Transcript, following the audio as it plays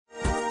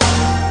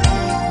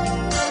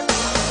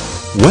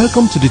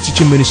Welcome to the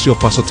teaching ministry of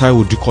Pastor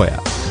Taiwo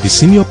Dukoya, the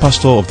senior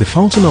pastor of the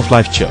Fountain of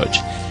Life Church.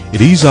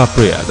 It is our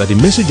prayer that the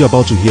message you're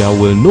about to hear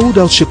will no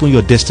doubt shape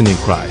your destiny in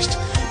Christ.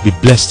 Be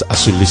blessed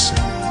as you listen.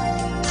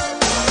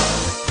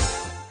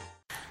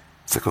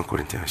 2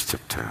 Corinthians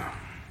chapter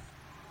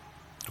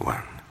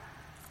 1,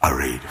 I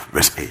read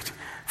verse 8.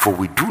 For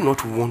we do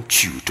not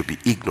want you to be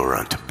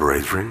ignorant,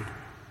 brethren,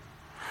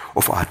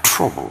 of our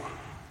trouble.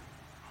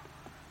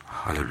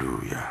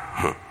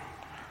 Hallelujah.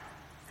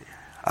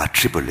 Our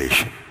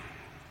tribulation.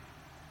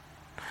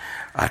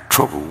 Our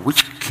trouble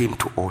which came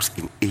to us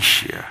in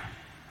Asia,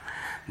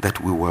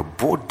 that we were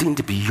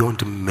burdened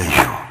beyond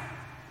measure,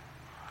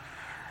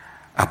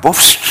 above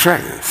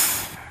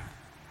strength,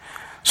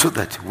 so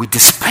that we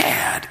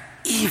despaired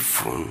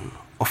even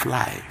of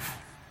life.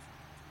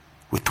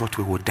 We thought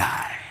we would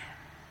die.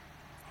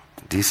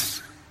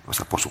 This was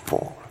Apostle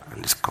Paul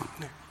and his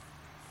company.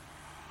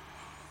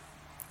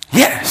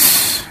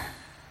 Yes,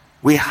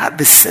 we had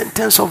the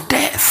sentence of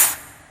death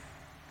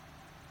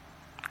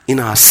in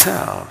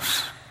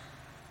ourselves,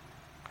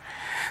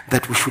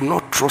 that we should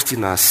not trust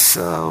in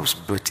ourselves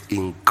but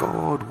in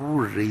God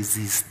who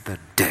raises the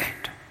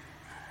dead,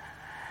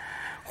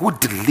 who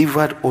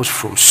delivered us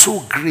from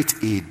so great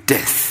a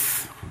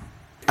death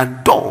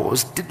and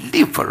does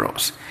deliver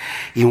us,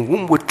 in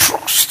whom we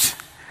trust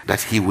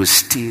that he will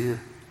still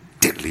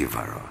deliver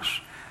us.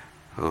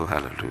 Oh,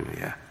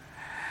 hallelujah.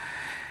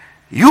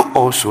 You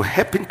also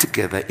helping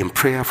together in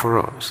prayer for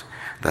us,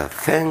 that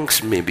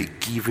thanks may be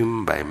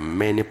given by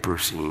many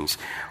persons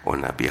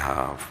on our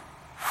behalf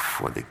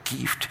for the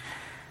gift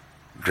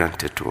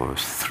granted to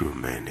us through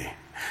many.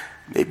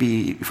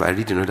 Maybe if I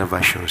read in other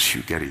versions,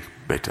 you get it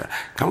better.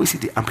 Can we see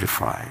the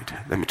Amplified?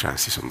 Let me try and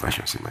see some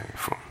versions in my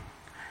phone.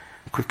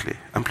 Quickly,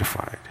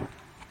 Amplified.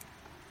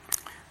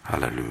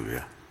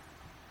 Hallelujah.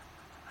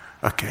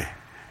 Okay.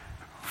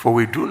 For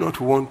we do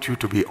not want you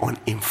to be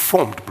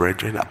uninformed,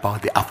 brethren,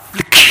 about the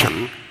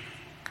affliction.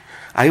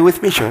 Are you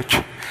with me, church?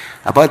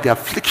 About the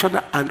affliction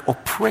and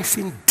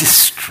oppressing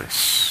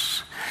distress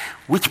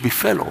which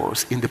befell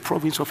us in the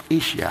province of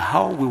Asia,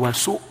 how we were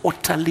so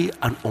utterly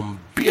and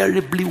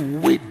unbearably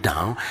weighed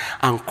down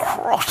and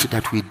crushed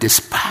that we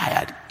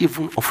despaired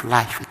even of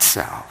life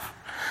itself.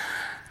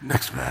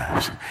 Next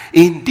verse.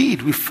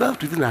 Indeed, we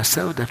felt within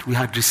ourselves that we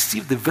had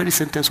received the very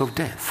sentence of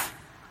death.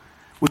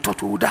 We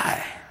thought we would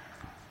die.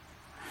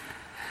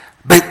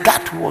 But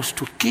that was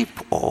to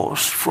keep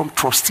us from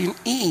trusting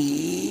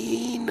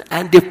in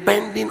and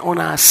depending on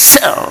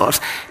ourselves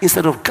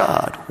instead of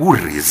God, who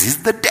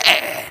raises the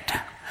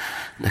dead.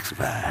 Next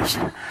verse.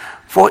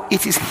 For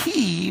it is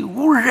he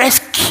who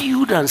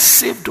rescued and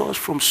saved us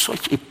from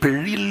such a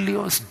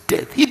perilous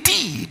death. He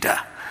did.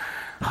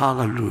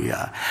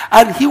 Hallelujah.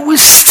 And he will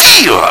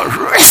still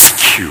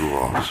rescue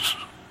us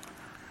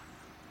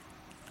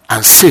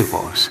and save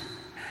us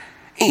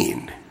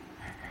in.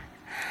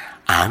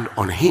 And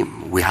on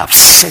him we have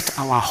set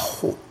our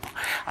hope,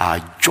 our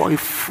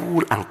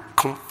joyful and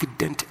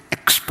confident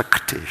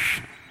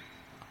expectation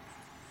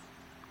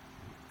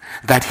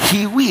that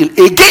he will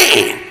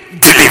again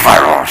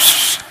deliver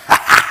us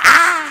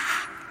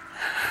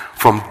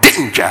from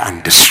danger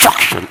and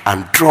destruction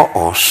and draw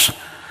us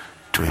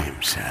to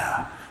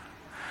himself.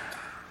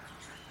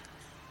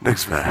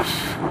 Next verse.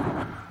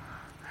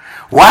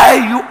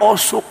 While you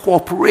also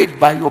cooperate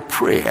by your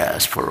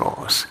prayers for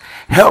us,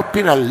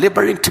 helping and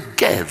laboring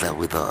together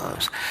with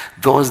us,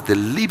 thus the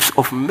lips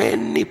of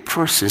many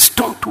persons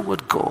turned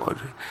toward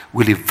God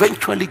will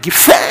eventually give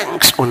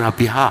thanks on our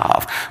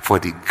behalf for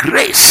the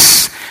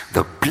grace,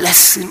 the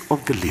blessing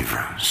of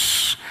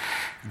deliverance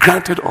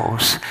granted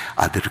us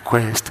at the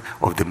request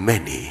of the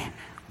many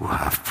who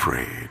have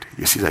prayed.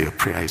 You see that your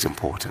prayer is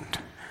important.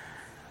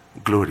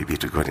 Glory be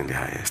to God in the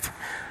highest.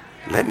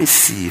 Let me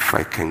see if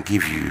I can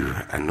give you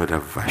another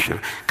version.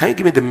 Can you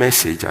give me the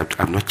message?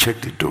 I've not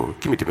checked the door.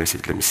 Give me the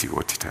message. Let me see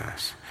what it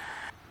has.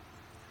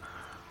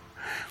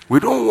 We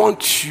don't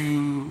want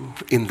you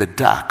in the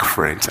dark,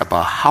 friends,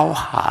 about how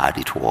hard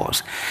it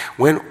was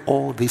when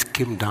all this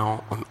came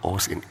down on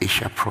us in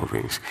Asia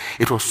province.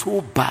 It was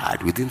so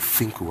bad we didn't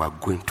think we were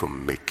going to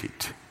make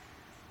it.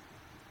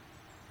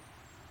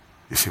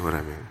 You see what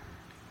I mean?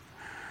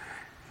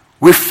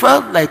 We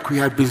felt like we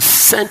had been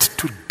sent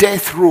to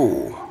death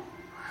row,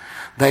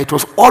 that it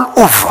was all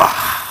over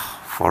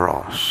for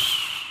us.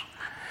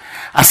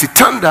 As it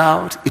turned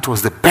out, it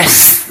was the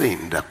best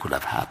thing that could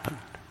have happened.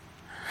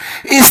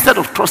 Instead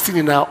of trusting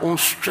in our own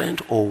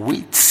strength or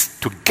wits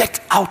to get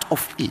out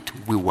of it,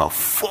 we were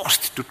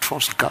forced to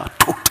trust God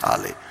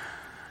totally.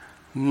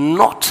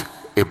 Not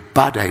a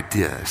bad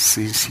idea,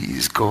 since he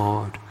is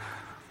God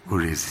who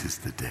raises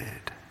the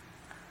dead.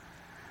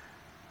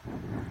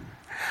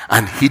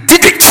 And he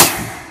did it.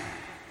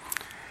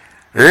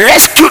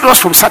 Rescued us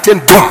from certain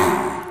doom.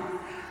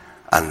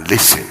 And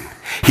listen,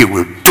 he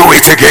will do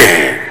it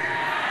again.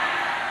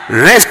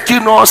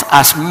 Rescuing us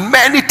as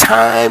many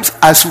times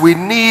as we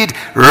need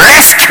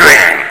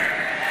rescuing.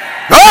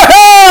 Oh,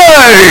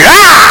 hey!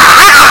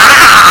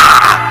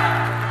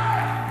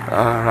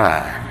 All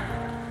right.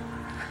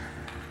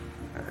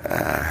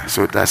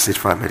 So that's it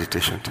for our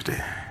meditation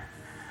today.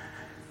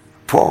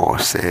 Paul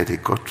said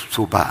it got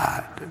so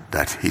bad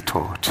that he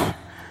thought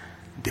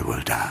they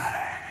will die.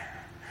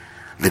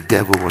 The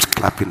devil was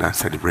clapping and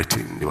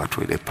celebrating. They were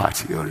throwing a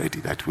party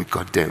already that we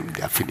got them.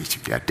 They are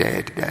finished. They are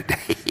dead. They are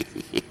dead.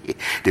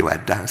 They were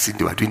dancing.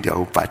 They were doing their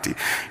own party.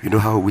 You know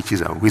how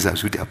witches and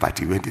wizards do their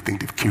party when they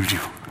think they've killed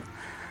you.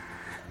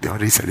 They are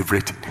already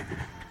celebrating.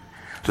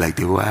 Like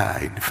they were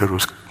in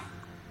Pharaoh's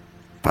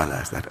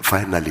palace, that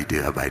finally they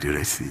are by the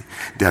Red Sea.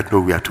 They had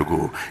nowhere to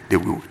go. They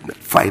will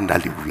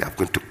finally, we are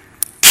going to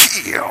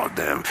kill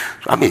them.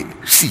 I mean,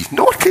 see,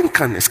 nothing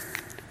can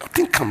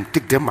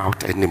take them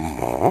out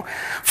anymore.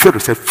 Pharaoh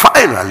said,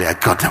 finally I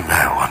got them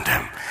where I want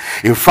them.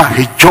 In fact,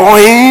 he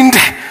joined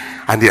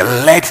and he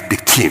led the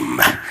team,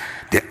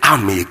 the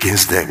army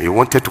against them. He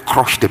wanted to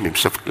crush them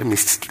himself. Let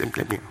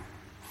me.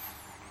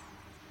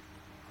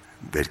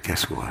 But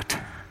guess what?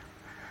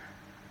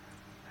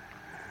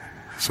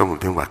 Some of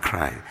them were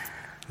crying,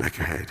 like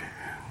you heard.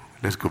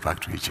 Let's go back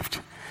to Egypt.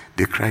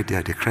 They cried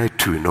there. They cried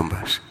 2 in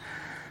numbers.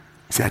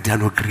 They said, there are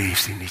no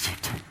graves in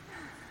Egypt.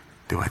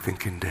 They were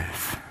thinking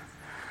death.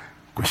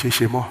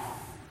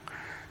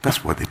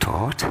 That's what they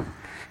thought.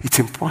 It's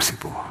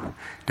impossible.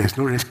 There's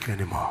no rescue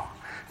anymore.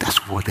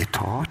 That's what they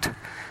thought.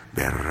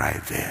 They're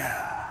right there.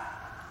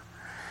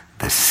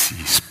 The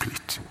sea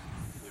split.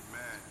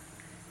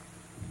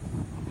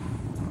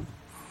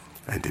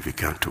 And they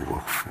began to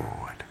walk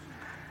forward.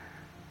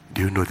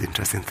 Do you know the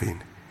interesting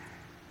thing?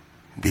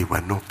 They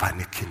were not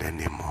panicking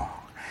anymore.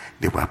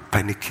 They were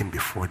panicking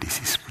before the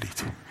sea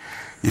split.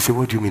 You say,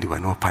 what do you mean they were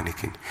not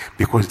panicking?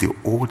 Because the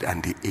old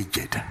and the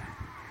aged,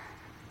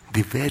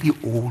 the very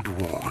old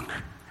one,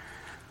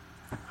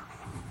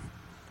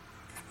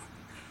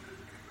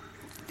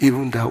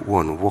 even that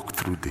one walked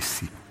through the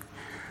sea,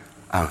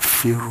 and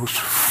Pharaoh's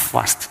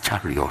fast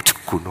chariot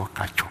could not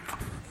catch up.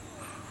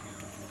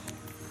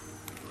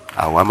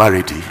 Am I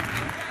ready?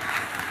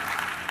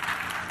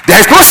 There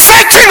is no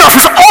searching of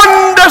his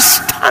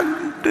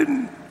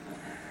understanding.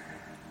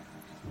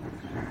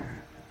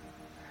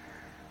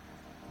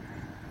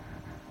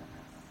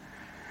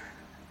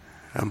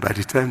 And by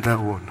the time that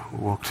one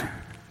walked,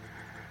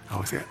 I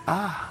was saying,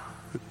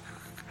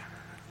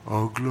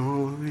 oh,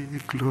 glory,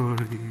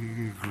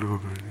 glory,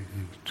 glory.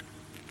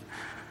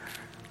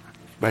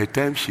 By the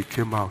time she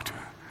came out,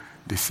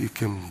 the sea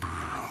came.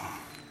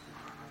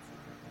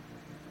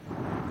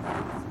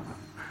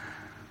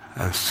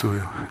 And so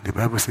the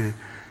Bible says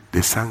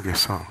they sang a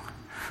song.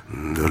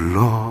 The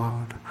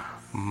Lord,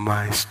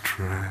 my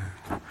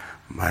strength,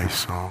 my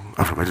song.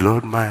 The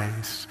Lord, my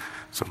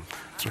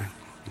strength,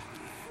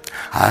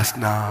 has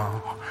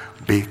now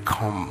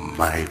become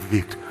my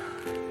victory.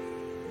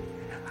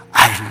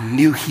 I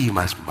knew him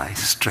as my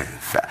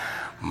strength,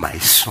 my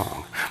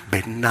song,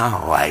 but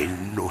now I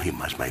know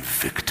him as my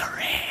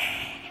victory.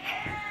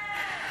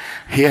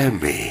 Hear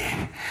me.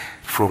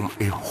 From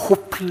a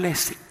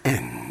hopeless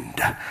end,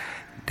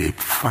 they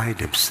find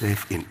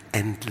themselves in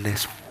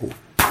endless hope.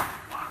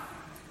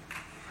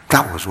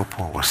 That was what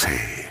Paul was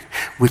saying.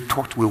 We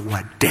thought we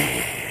were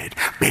dead,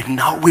 but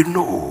now we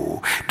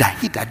know that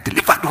he that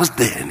delivered us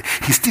then,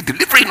 he's still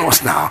delivering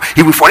us now.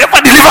 He will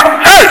forever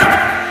deliver. Hey!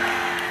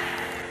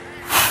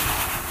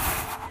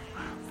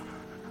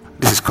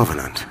 This is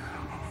covenant.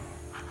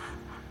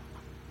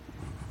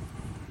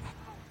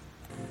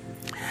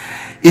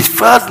 It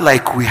felt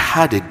like we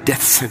had a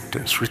death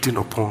sentence written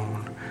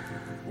upon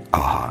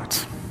our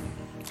hearts.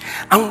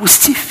 And we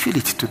still feel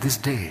it to this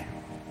day.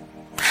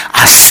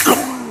 As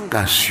long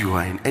as you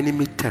are in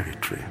enemy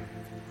territory,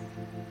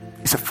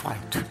 it's a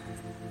fight.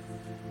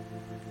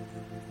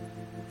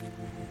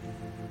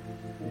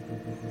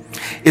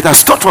 It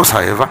has taught us,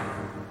 however,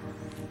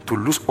 to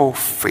lose all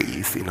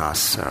faith in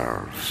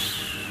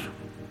ourselves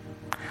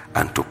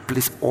and to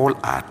place all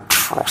our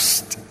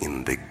trust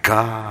in the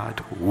God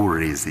who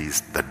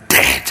raises the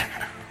dead.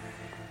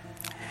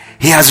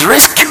 He has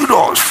rescued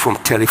us from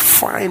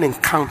terrifying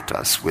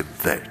encounters with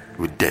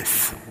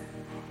death.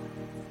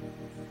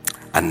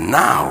 And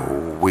now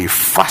we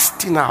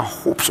fasten our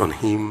hopes on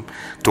him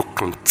to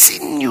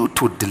continue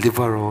to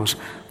deliver us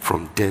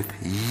from death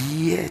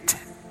yet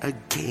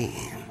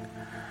again.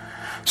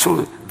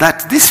 So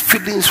that these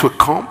feelings will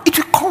come, it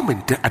will come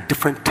at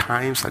different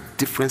times, at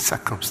different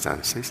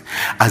circumstances.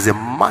 As a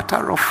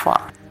matter of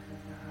fact,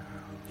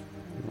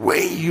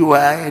 when you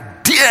are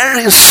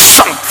daring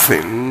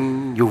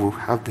something, you will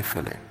have the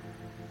feeling.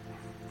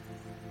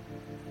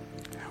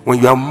 When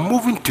you are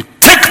moving to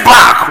take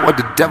back what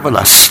the devil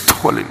has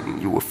stolen,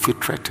 you will feel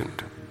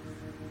threatened.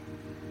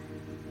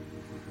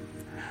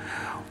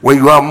 When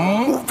you are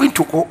moving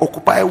to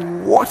occupy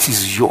what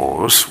is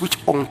yours, which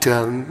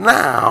until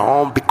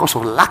now, because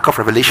of lack of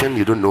revelation,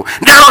 you don't know.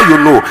 Now you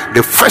know.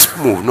 The first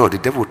move, no, the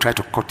devil will try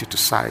to cut it to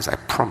size, I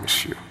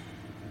promise you.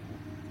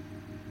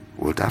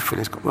 Will that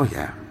feeling come? Oh,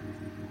 yeah.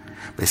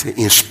 But say,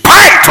 in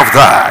spite of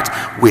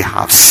that, we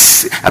have,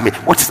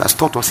 what it has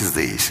taught us is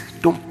this: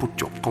 don't put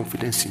your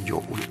confidence in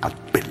your own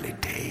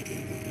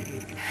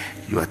ability.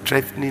 You are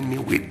threatening me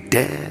with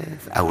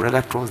death. I would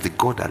rather trust the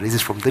God that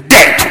raises from the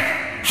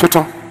dead. Shut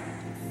up.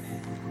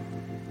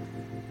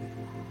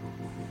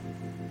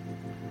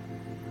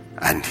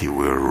 and he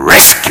will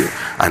rescue.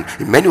 And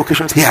in many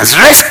occasions, he has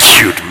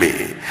rescued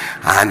me,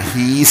 and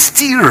he is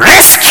still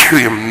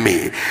rescuing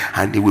me,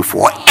 and he will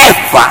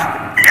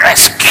forever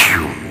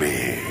rescue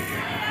me.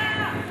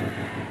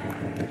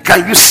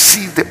 Can you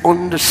see the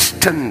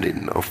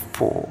understanding of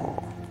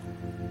Paul?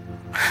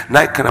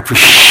 Now I can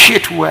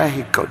appreciate where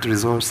he got the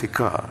results he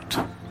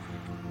got.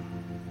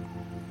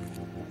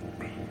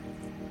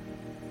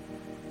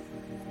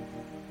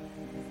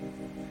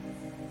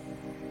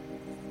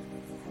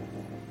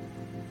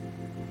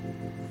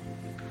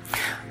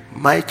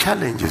 My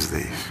challenge is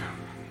this.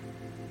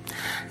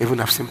 Even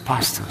I've seen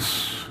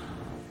pastors,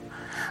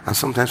 and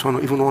sometimes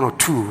even one or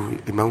two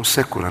in my own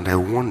circle, and I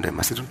warn them.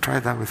 I say, don't try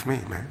that with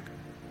me, man.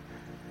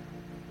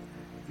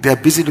 They are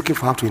busy looking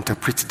for how to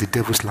interpret the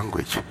devil's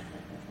language,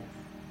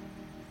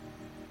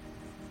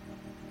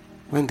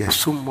 when there's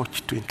so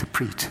much to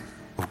interpret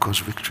of God's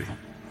victory.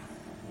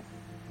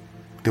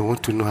 They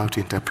want to know how to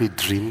interpret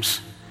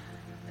dreams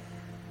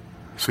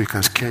so you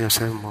can scare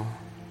yourself more.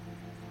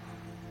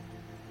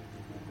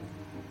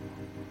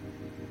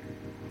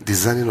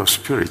 Discerning of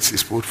spirits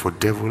is both for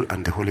devil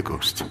and the Holy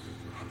Ghost.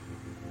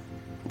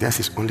 Theirs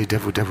is only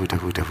devil, devil,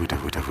 devil, devil,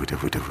 devil, devil,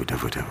 devil, devil,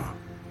 devil, devil.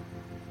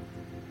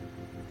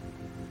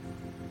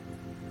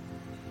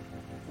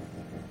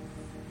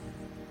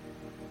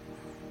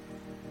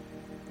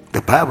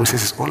 The Bible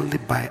says it's only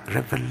by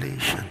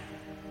revelation.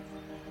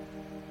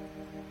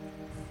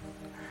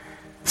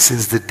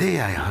 Since the day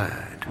I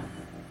heard,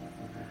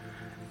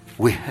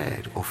 we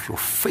heard of your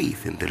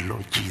faith in the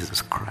Lord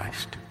Jesus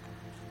Christ,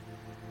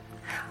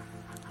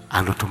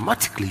 and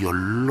automatically your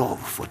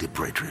love for the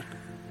brethren.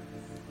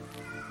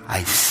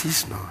 I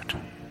cease not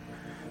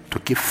to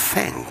give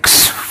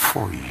thanks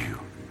for you,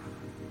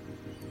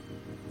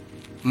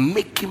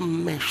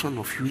 making mention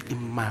of you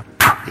in my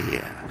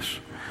prayers,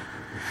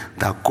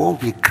 that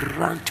God will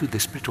grant you the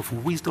spirit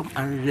of wisdom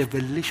and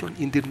revelation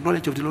in the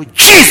knowledge of the Lord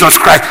Jesus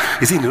Christ.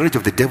 Is in the knowledge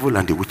of the devil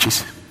and the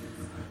witches?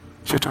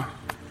 Satan.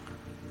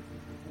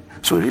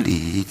 So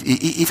really,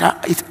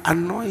 it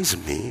annoys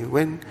me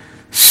when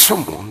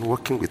someone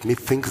working with me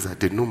thinks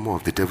that they know more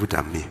of the devil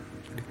than me.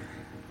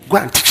 Go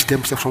and teach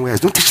themselves somewhere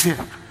else. Don't teach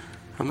them.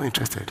 I'm not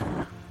interested.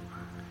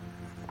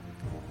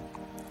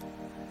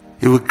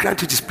 He will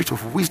grant you the spirit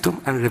of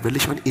wisdom and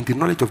revelation in the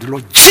knowledge of the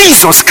Lord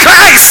Jesus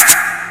Christ.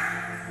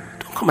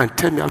 Don't come and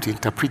tell me how to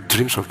interpret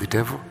dreams of the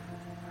devil.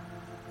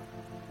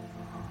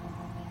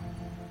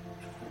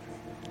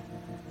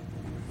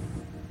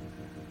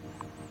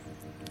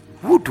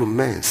 Who do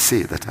men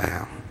say that I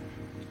am?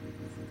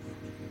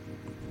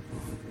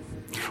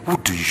 Who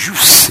do you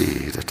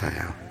say that I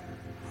am?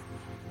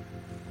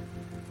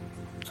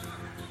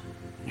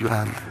 You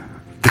are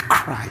the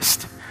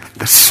Christ,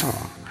 the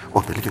Son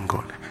of the living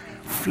God.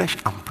 Flesh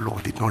and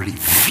blood did not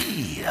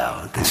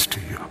reveal this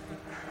to you,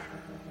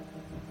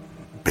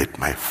 but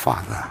my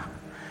Father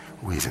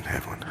who is in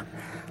heaven.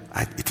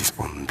 And it is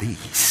on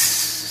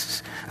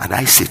these. And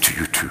I say to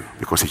you too,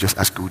 because he just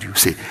asked, would you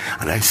say?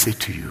 And I say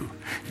to you,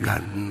 you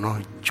are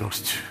not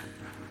just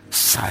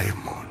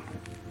Simon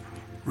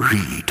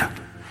Reed.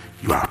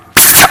 You are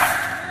Peter.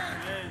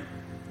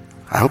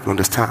 I hope you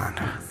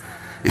understand.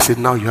 He said,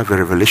 now you have a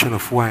revelation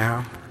of who I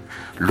am,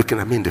 looking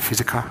at me in the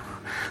physical.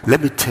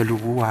 Let me tell you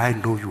who I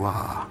know you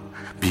are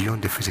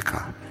beyond the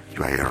physical.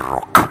 You are a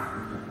rock.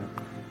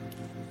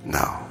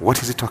 Now,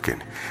 what is he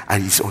talking?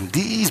 And it's on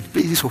this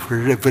basis of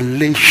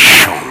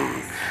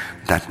revelation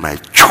that my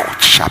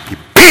church shall be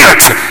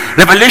built.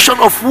 Revelation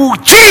of who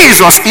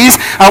Jesus is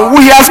and who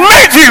he has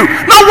made you,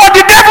 not what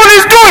the devil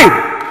is doing.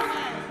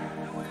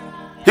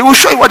 He will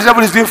show you what the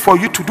devil is doing for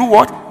you to do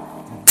what?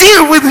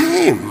 Deal with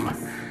him.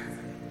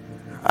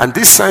 And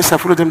these signs shall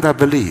follow them that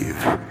believe.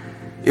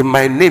 In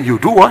my name you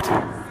do what?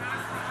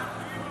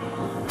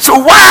 So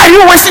why are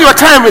you wasting your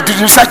time with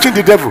researching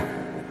the devil?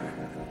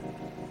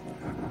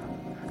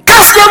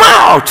 Cast them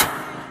out.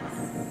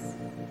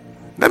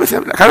 Let me say,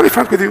 can I be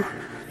frank with you?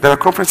 There are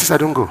conferences I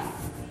don't go.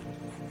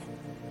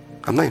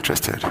 I'm not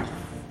interested.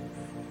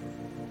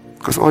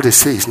 Because all they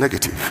say is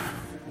negative.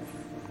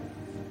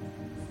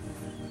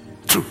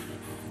 True.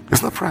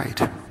 It's not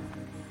pride.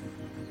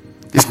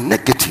 It's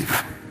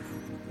negative.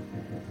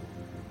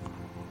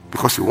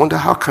 Because you wonder,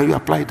 how can you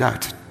apply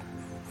that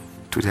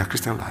to their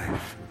Christian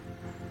life?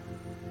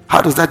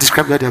 How does that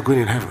describe that they are going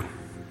in heaven?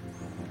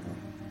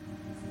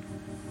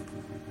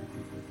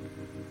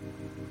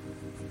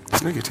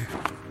 It's negative.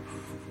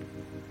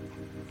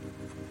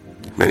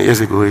 Many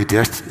years ago, a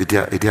dear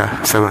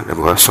servant,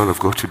 well, son of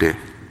God today,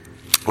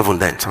 even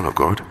then, son of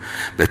God,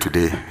 but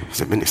today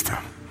he's a minister.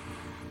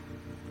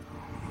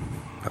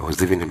 I was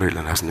living in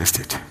Maryland as an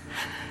estate.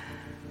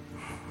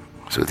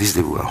 So this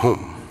day we were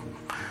home.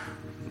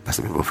 That's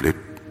a member of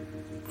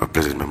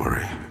blessed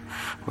memory.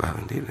 Well,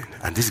 in the evening.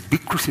 And this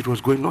big crusade was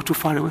going not too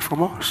far away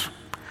from us.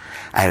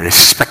 I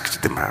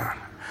respect the man,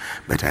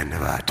 but I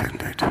never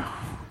attended.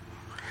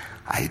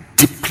 I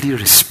deeply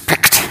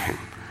respect him,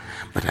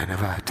 but I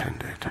never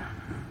attended.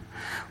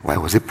 Why?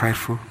 Was it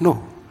prideful?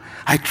 No.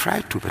 I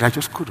tried to, but I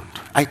just couldn't.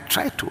 I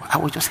tried to. I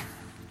was just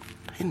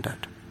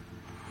hindered.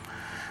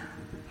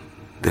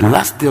 The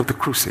last day of the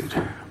crusade,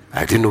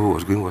 I didn't know who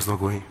was going, who was not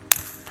going.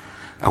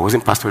 I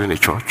wasn't pastoring a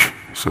church,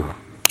 so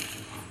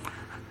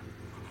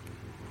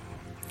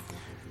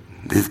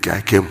this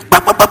guy came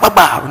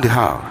on the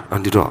house,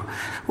 on the door.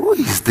 Who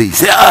is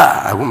this?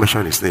 I won't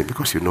mention his name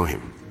because you know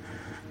him.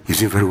 He's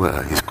doing very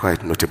well. He's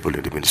quite notable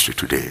in the ministry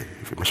today.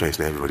 If you mention his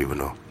name, everybody will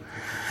know.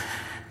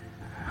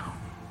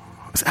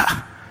 I said,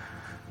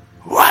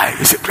 why?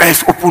 He said,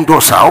 please open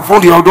door, sir.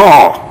 Open your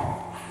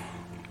door.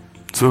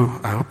 So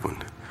I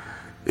opened.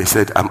 He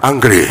said, I'm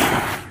angry.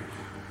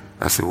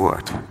 I said,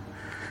 what?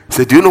 He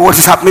said, do you know what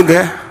is happening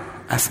there?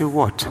 I said,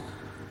 what?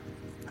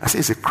 I said,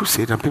 it's a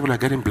crusade and people are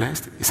getting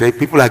blessed. He said,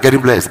 people are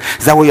getting blessed.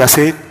 Is that what you are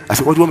saying? I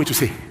said, what do you want me to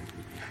say?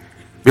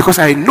 Because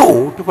I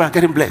know people are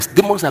getting blessed.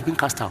 Demons are being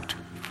cast out.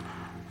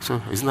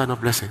 So isn't that a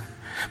blessing?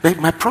 But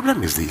my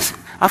problem is this.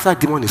 After a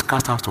demon is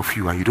cast out of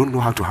you and you don't know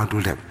how to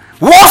handle them,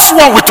 what's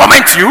wrong will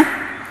torment you?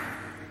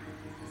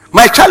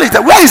 My challenge is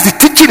that where is the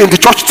teaching in the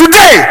church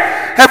today?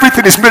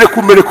 Everything is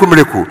miracle, miracle,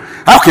 miracle.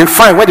 Okay,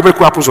 fine. When the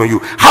miracle happens on you,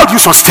 how do you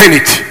sustain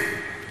it?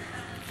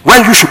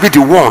 When you should be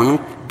the one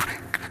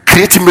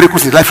creating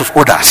miracles in the life of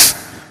others.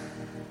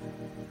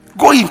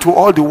 Go into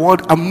all the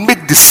world and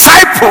make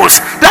disciples.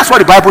 That's what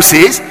the Bible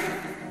says.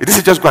 This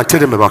is just go and tell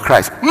them about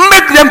Christ.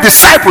 Make them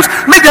disciples.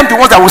 Make them the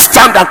ones that will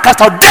stand and cast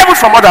out devils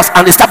from others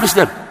and establish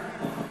them.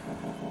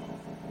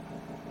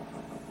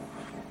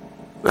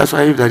 That's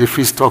why if the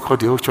priest talk, all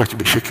the whole church will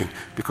be shaking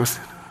because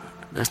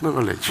there's no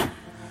knowledge.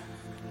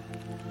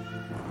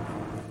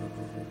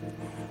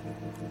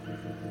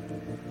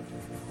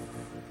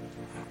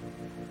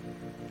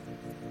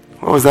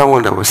 What was that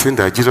one that was saying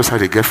that Jesus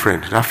had a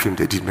girlfriend? That film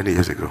they did many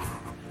years ago.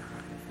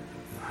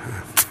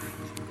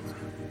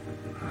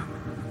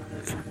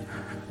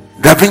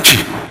 Da Vinci.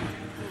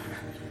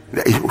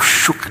 It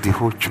shook the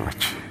whole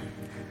church.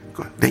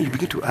 Then you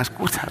begin to ask,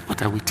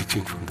 what are we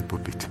teaching from the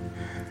pulpit?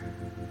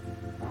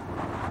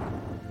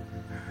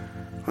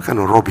 What kind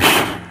of rubbish?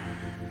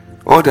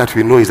 All that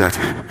we know is that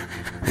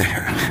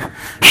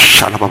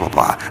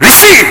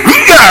receive!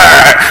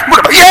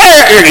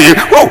 Yeah!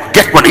 Oh,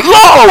 get money!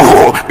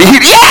 Oh, be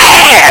healed!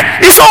 Yeah!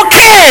 It's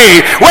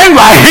okay! When you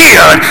are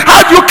healed,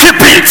 how do you keep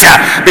it?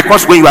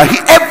 Because when you are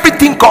healed,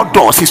 everything God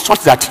does is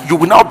such that you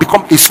will now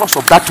become a source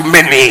of that to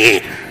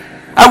many.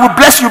 I will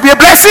bless you, be a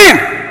blessing.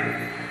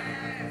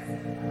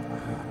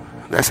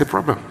 That's a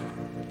problem.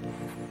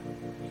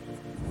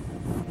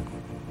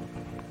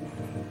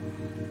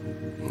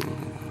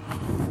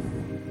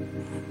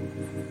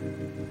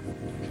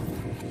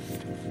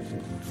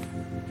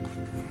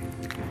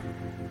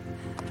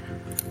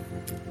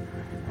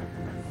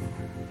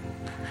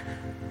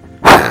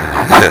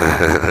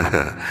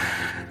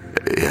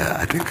 Yeah,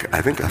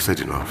 I think I've said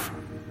enough.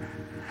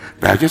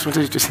 But I just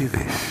wanted you to see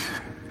this.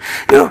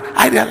 You know,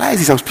 I realized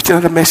this. I was preaching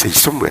another message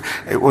somewhere.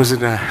 It was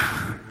in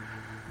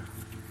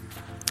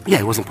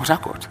it was in Port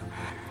Harcourt.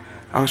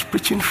 I was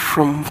preaching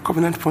from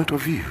covenant point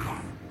of view.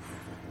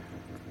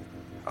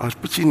 I was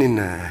preaching in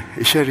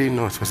Isheri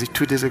North. Was it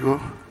 2 days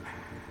ago?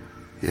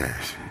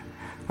 Yes.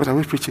 What are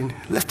we preaching?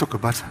 Let's talk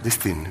about this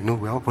thing. You know,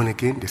 we're all born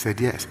again. They said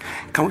yes.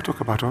 Can we talk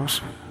about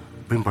us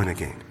being born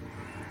again?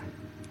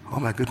 Oh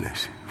my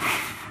goodness.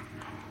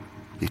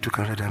 It took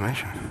another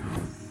dimension.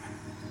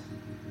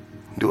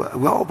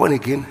 We're all born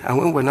again, and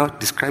when we're now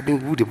describing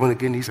who the born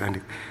again is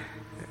and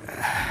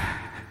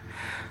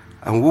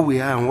who we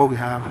are and what we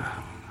have,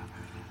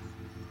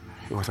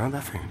 it was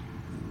another thing.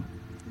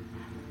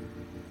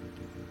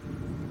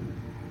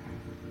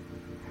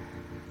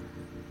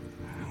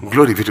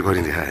 Glory be to God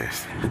in the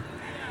highest.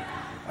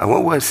 And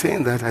when we're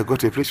saying that, I got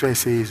to a place where it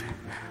says,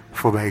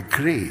 for by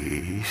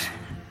grace,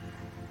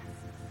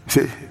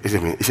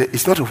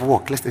 it's not of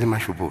work, lest any man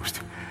should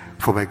boast.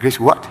 For by grace,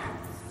 what?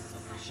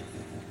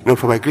 No,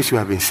 for by grace you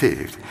have been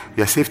saved.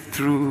 You are saved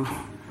through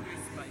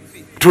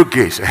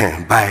grace,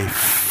 by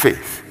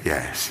faith,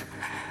 yes.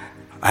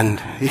 And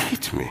it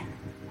hit me.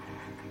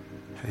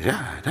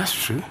 Yeah, that's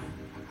true.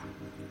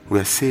 We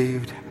are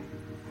saved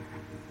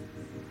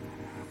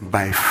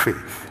by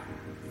faith.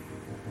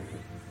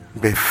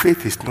 But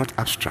faith is not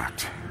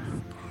abstract.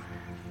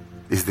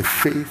 It's the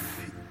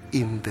faith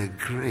in the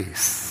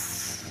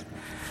grace.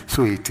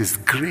 So it is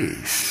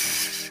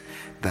grace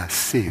that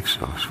saves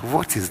us.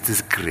 What is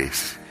this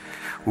grace?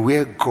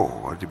 Where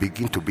God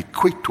begins to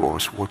bequeath to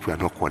us what we are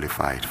not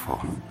qualified for.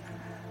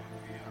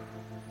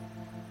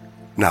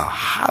 Now,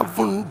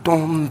 having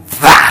done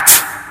that,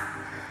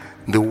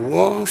 the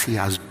ones he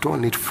has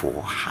done it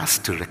for has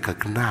to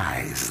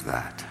recognize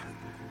that.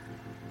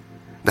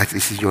 That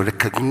it is your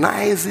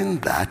recognizing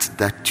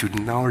that you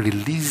now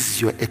release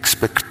your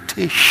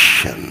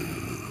expectation.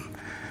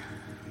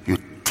 You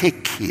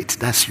take it.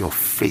 That's your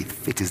faith.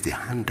 Faith is the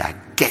hand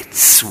that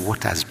gets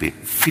what has been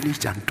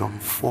finished and done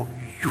for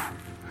you.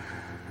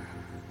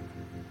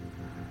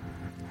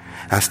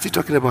 I'm still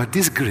talking about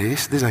this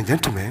grace, ladies and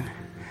gentlemen.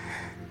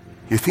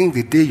 You think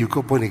the day you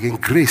got born again,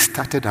 grace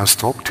started and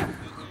stopped?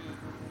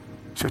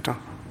 Shut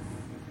up.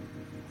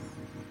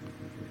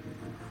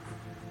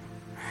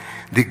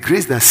 The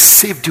grace that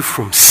saved you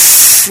from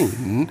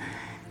sin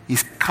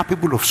is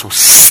capable of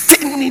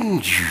sustaining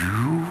chastening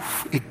you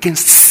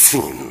against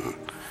sin.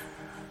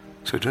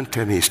 So don't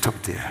tell me he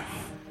stopped there.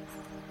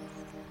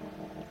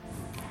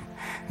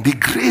 The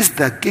grace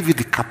that gave you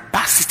the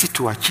capacity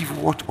to achieve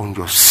what on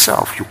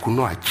yourself you could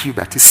not achieve,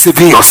 that is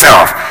saving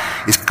yourself,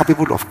 is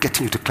capable of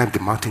getting you to climb the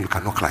mountain you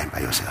cannot climb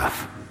by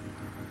yourself.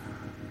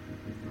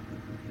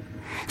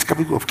 It's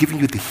capable of giving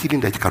you the healing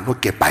that you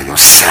cannot get by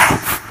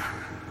yourself.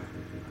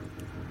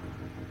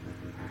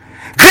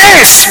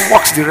 Grace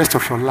works the rest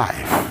of your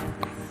life.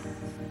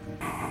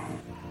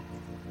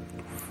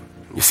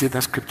 You see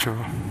that scripture?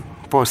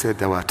 Paul said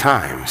there were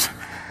times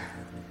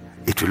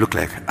it will look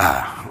like,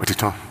 what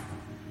it on?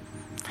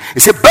 He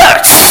said,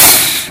 but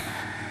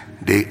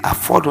they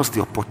afford us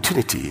the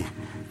opportunity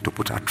to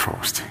put our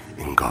trust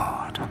in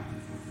God.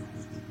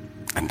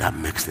 And that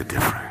makes the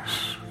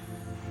difference.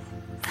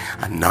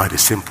 And now the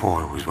same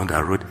Paul was one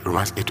that wrote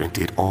Romans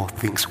 8:28, all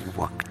things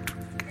work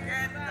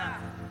together.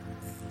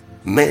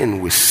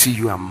 Men will see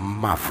you and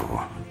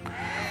marvel.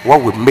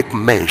 What will make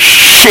men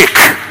shake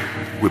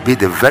will be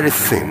the very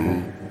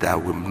thing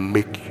that will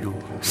make you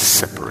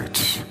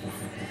separate,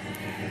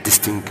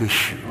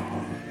 distinguish you.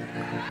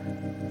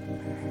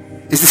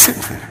 It's the same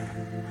thing.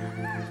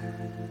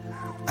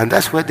 And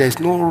that's why there's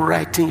no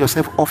writing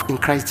yourself off in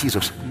Christ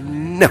Jesus.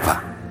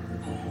 Never.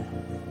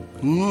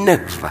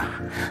 Never.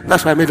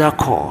 That's why I made that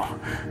call.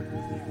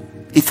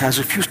 It has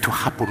refused to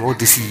happen all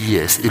these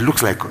years. It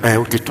looks like,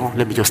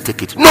 let me just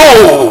take it.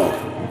 No!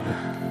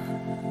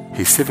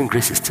 His saving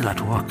grace is still at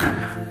work.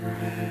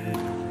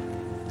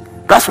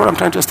 That's what I'm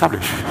trying to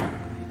establish.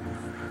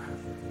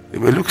 It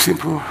may look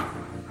simple.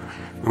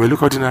 It may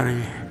look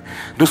ordinary.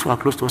 Those who are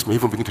close to us may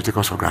even begin to take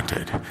us for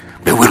granted.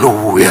 But we know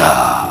who we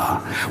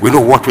are. We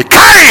know what we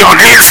carry on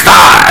the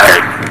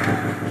inside.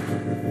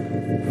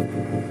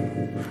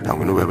 And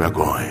we know where we are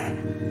going.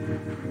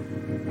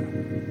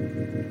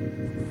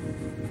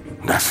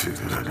 That's it.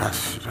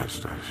 That's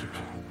it.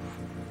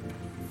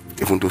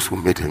 Even those who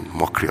made a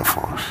mockery of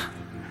us,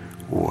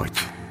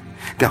 watch.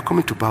 They are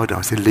coming to bow down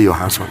and say, lay your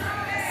hands on me.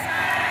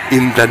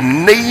 In the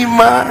name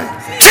of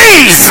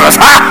Jesus.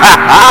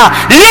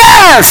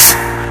 Yes!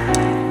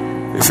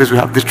 It says we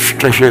have this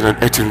treasure in an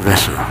earthen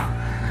vessel,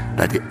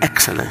 that the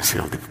excellency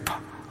of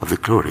the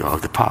glory or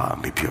of the power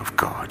may be of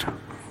God.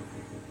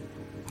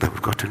 But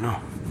we've got to know.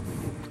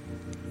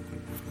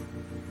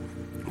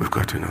 We've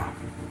got to know.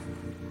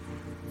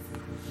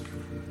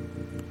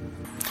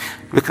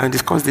 We can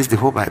discuss this the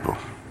whole Bible.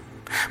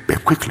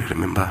 But quickly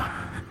remember,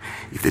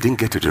 if they didn't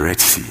get to the Red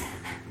Sea,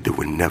 they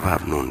would never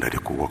have known that they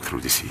could walk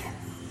through the sea.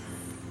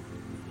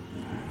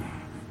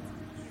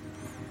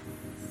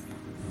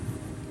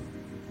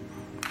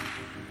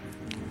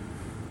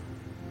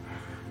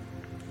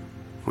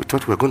 We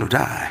thought we were going to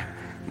die,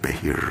 but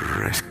he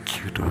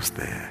rescued us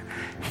there.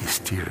 He's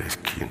still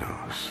rescuing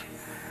us.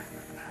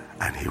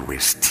 And he will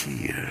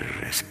still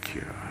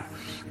rescue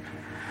us.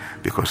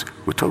 Because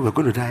we thought we were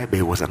going to die, but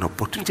it was an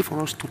opportunity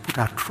for us to put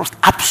our trust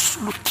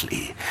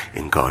absolutely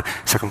in God.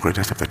 2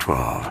 Corinthians chapter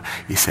 12,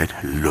 he said,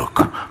 look,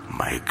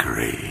 my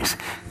grace.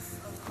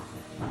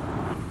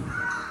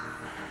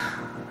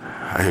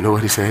 And you know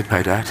what he said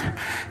by that?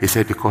 He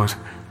said, because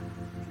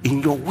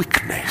in your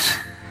weakness,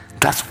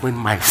 that's when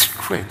my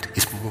strength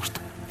is most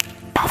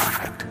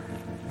perfect.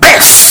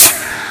 Best!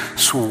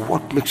 So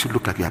what makes you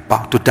look like you're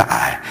about to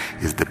die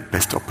is the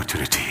best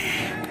opportunity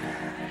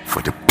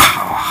for the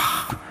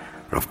power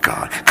of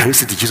God. Can you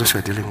see the Jesus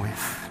we're dealing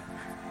with?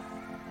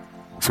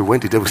 So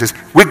when the devil says,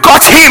 we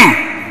got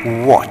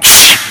him,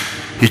 watch.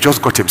 He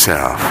just got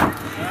himself.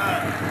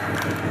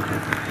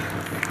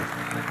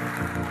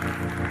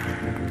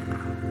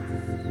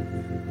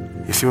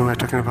 You see what we're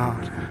talking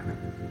about?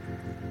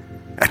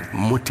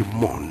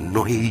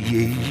 Motimono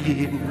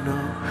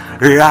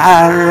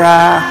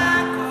rara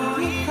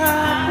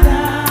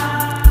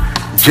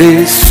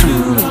Jesus.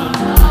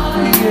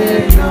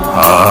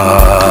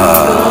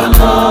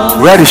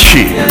 Where is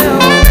she?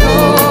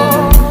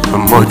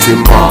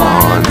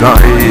 Motimono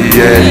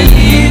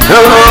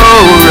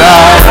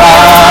rara.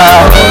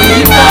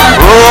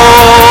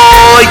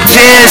 Oh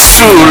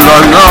Jesus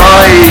lono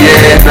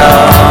yena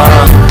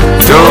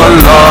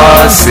dolo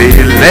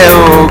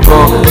sileogo.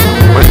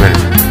 Wait a minute.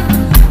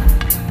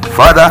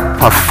 Father,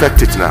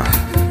 perfect it now.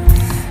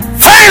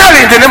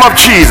 Finally, in the name of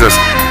Jesus,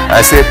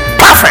 I say,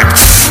 perfect.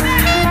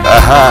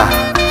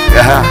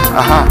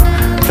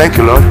 Thank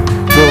you, Lord.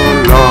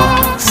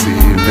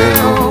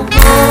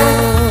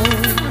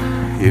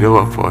 You know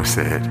what Paul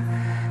said?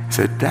 He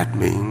said, that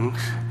means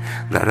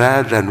that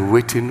rather than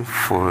waiting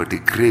for the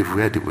grave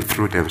where they will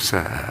throw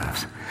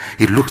themselves,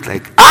 it looks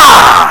like,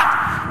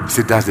 he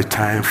said, that's the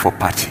time for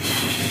party.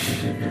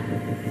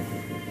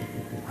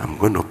 I'm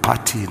going to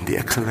party in the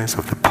excellence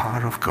of the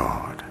power of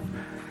God,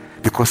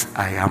 because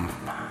I am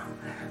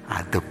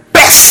at the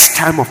best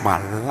time of my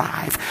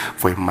life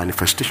for a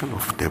manifestation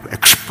of the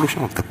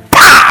explosion of the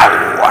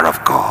power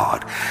of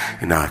God.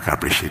 And now I can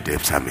appreciate the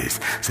psalmist.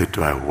 So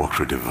do I walk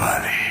through the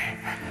valley?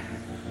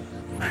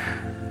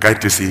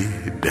 Can't you see?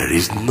 There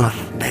is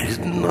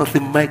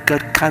nothing my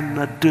God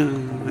cannot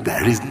do.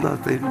 There is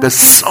nothing the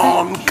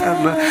Son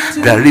cannot.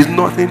 There is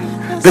nothing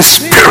the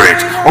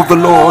Spirit of the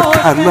Lord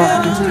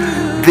cannot do.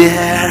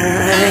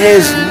 There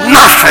is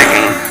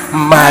nothing,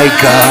 my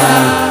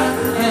God.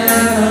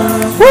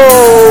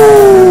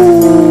 Woo!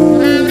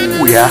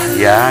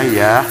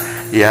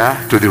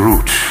 Yeah, to the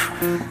root.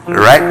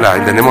 Right now,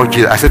 in the name of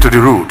Jesus. I said to the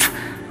root.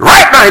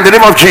 Right now, in the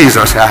name of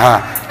Jesus.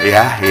 Yeah.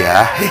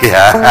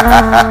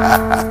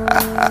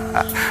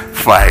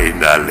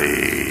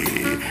 Finally.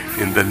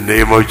 In the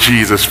name of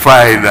Jesus,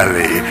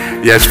 finally.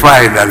 Yes,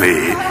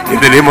 finally. In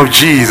the name of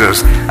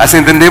Jesus. I say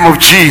in the name of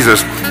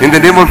Jesus. In the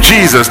name of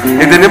Jesus.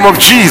 In the name of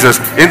Jesus.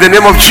 In the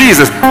name of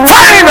Jesus.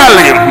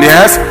 Finally.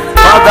 Yes.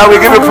 Father, we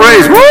give you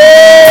praise. Woo!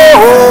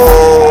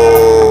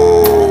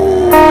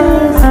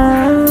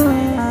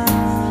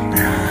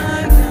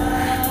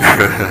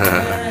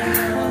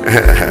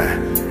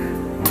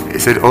 He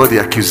said all the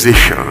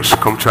accusations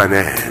come to an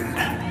end.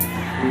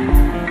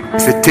 He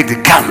said take the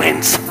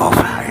garments of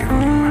him.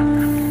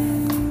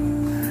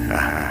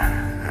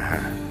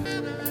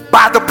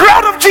 By the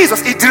blood of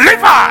Jesus, he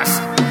delivers.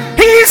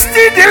 He is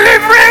still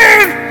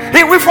delivering.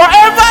 He will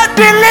forever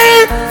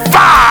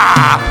deliver.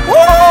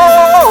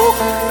 Woo!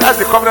 That's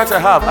the covenant I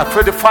have. I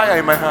feel the fire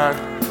in my hand.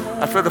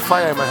 I feel the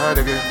fire in my hand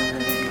again.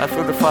 I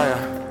feel the fire.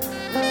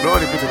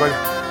 Glory be to God.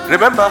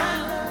 Remember,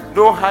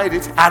 don't hide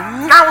it.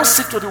 Announce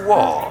it to the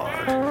world,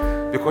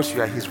 because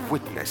you are his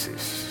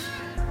witnesses.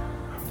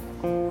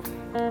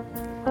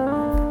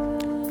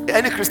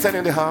 Any Christian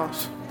in the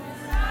house?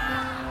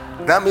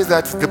 That means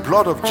that the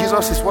blood of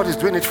Jesus is what is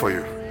doing it for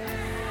you.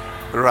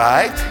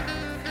 Right?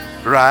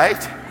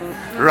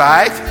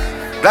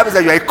 That means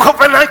that you are a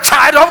covenant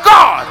child of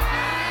God.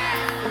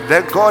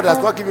 Then God has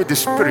not given you the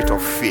spirit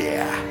of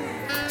fear.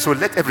 So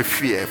let every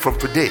fear from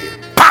today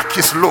pack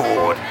his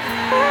load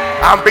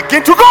and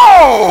begin to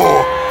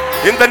go.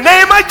 In the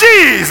name of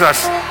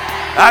Jesus.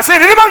 I say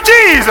in the name of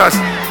Jesus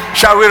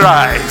shall we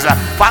rise.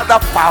 Father,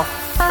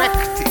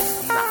 perfect it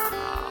now.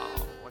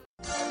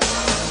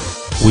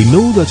 We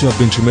know that you have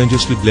been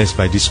tremendously blessed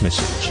by this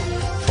message.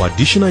 For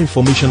additional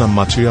information and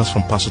materials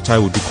from Pastor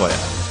Taiwo Odukoya,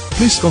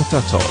 please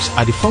contact us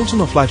at the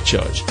Fountain of Life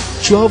Church,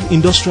 12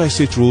 Industrial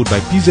Estate Road by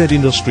PZ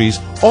Industries,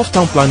 off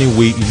Town Planning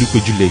Way,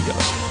 Ilupeju,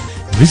 Lagos.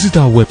 Visit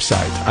our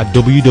website at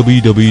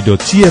www.tfolc.org.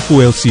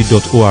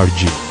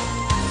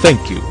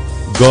 Thank you.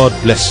 God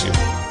bless you.